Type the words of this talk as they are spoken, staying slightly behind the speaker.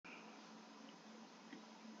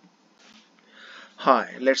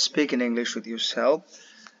Hi, let's speak in English with yourself.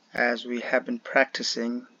 As we have been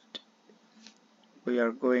practicing, we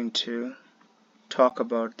are going to talk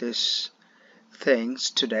about these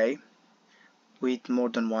things today with more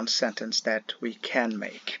than one sentence that we can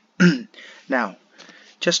make. Now,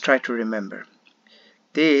 just try to remember,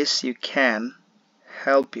 this you can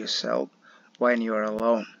help yourself when you are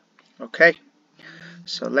alone. Okay?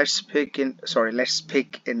 So let's speak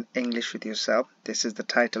in English with yourself. This is the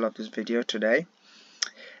title of this video today.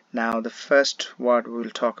 Now the first word we'll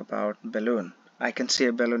talk about, balloon. I can see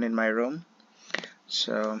a balloon in my room.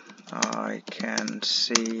 So I can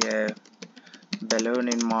see a balloon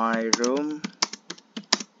in my room.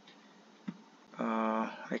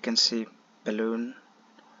 I can see balloon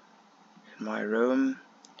in my room.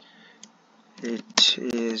 It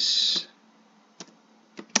is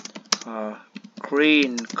a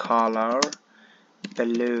green color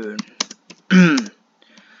balloon.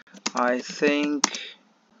 I think,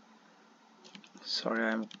 sorry,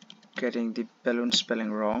 I'm getting the balloon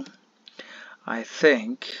spelling wrong. I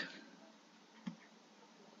think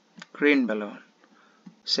green balloon.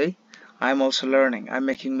 See, I'm also learning. I'm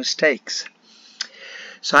making mistakes.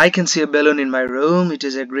 So I can see a balloon in my room. It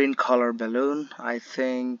is a green color balloon. I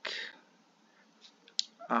think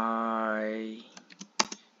I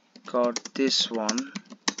got this one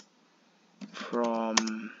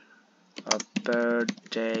from a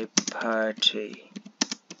birthday party.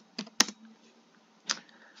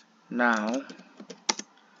 Now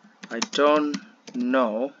I don't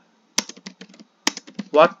know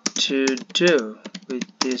what to do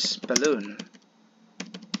with this balloon.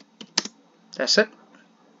 That's it.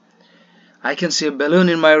 I can see a balloon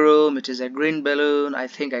in my room. It is a green balloon. I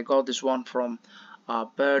think I got this one from a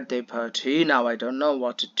birthday party. Now I don't know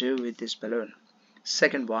what to do with this balloon.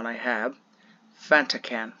 Second one, I have Fanta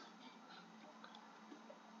can.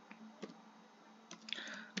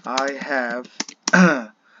 I have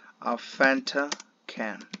a Fanta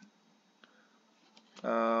can.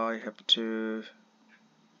 I have to,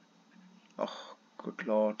 oh good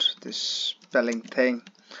lord, this spelling thing.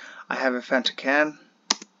 I have a Fanta can.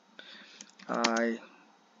 I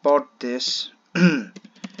bought this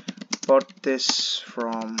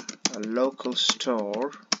from a local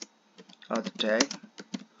store other day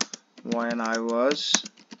when I was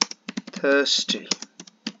thirsty.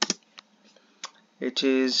 It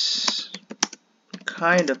is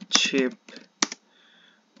kind of cheap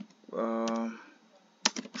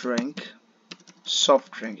drink,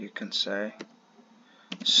 soft drink, you can say,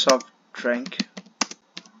 soft drink.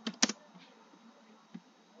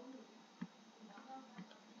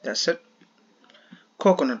 That's it.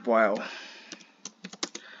 Coconut oil.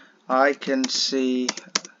 I can see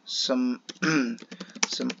some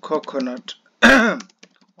coconut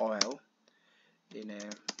oil in a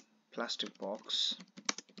plastic box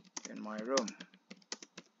in my room.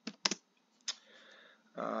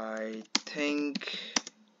 I think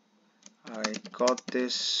I got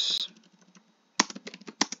this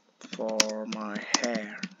for my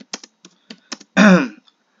hair.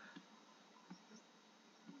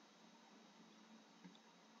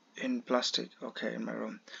 In plastic, okay, in my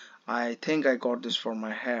room. I think I got this for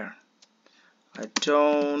my hair. I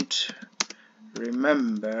don't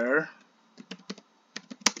remember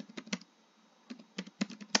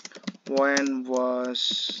when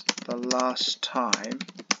was the last time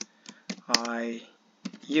I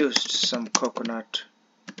used some coconut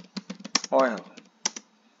oil.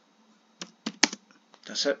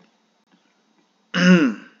 That's it.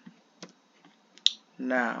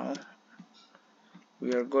 Now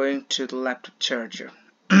we are going to the laptop charger.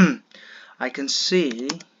 I can see,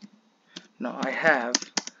 now I have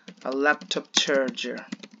a laptop charger.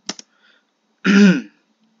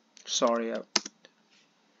 Sorry,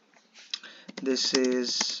 this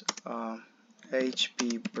is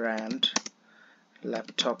HP brand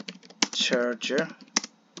laptop charger.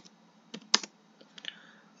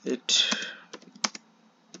 It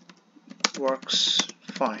works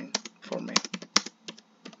fine for me.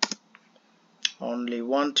 Only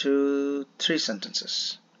 1, 2, 3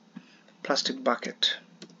 sentences. Plastic bucket.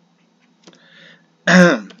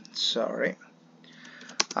 Sorry.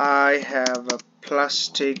 I have a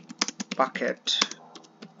plastic bucket.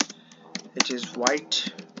 It is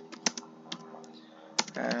white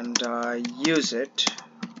and I use it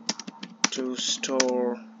to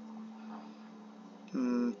store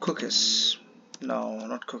cookies. No,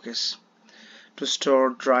 not cookies. To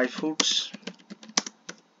store dry foods.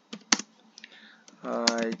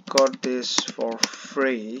 I got this for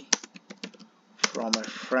free from a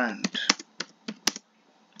friend.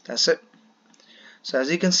 That's it. So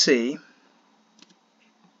as you can see,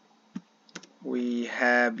 we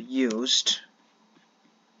have used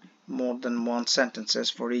more than one sentences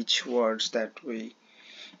for each words that we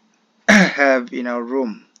have in our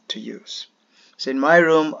room to use. So in my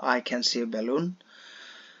room I can see a balloon.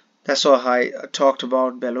 That's all I talked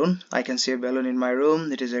about balloon. I can see a balloon in my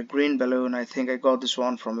room. It is a green balloon. I think I got this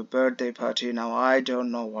one from a birthday party. Now I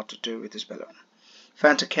don't know what to do with this balloon.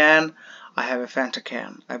 Fanta can. I have a Fanta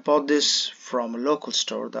can. I bought this from a local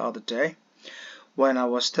store the other day when I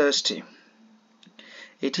was thirsty.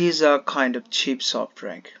 It is a kind of cheap soft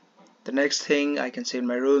drink. The next thing I can see in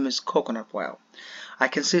my room is coconut oil. I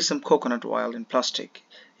can see some coconut oil in plastic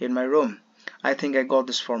in my room. I think I got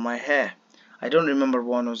this for my hair. I don't remember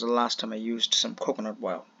when was the last time I used some coconut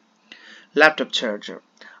oil. Laptop charger.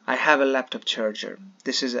 I have a laptop charger.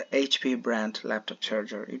 This is a HP brand laptop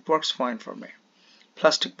charger. It works fine for me.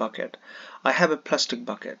 Plastic bucket. I have a plastic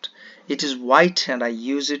bucket. It is white and I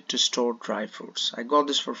use it to store dry fruits. I got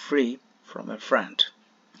this for free from a friend.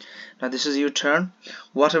 Now this is your turn.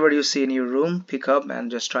 Whatever you see in your room, pick up and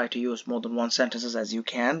just try to use more than one sentences as you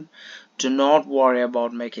can. Do not worry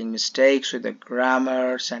about making mistakes with the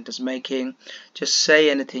grammar, sentence making. Just say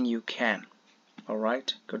anything you can.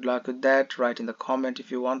 Alright, good luck with that. Write in the comment if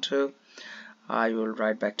you want to. I will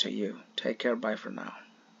write back to you. Take care. Bye for now.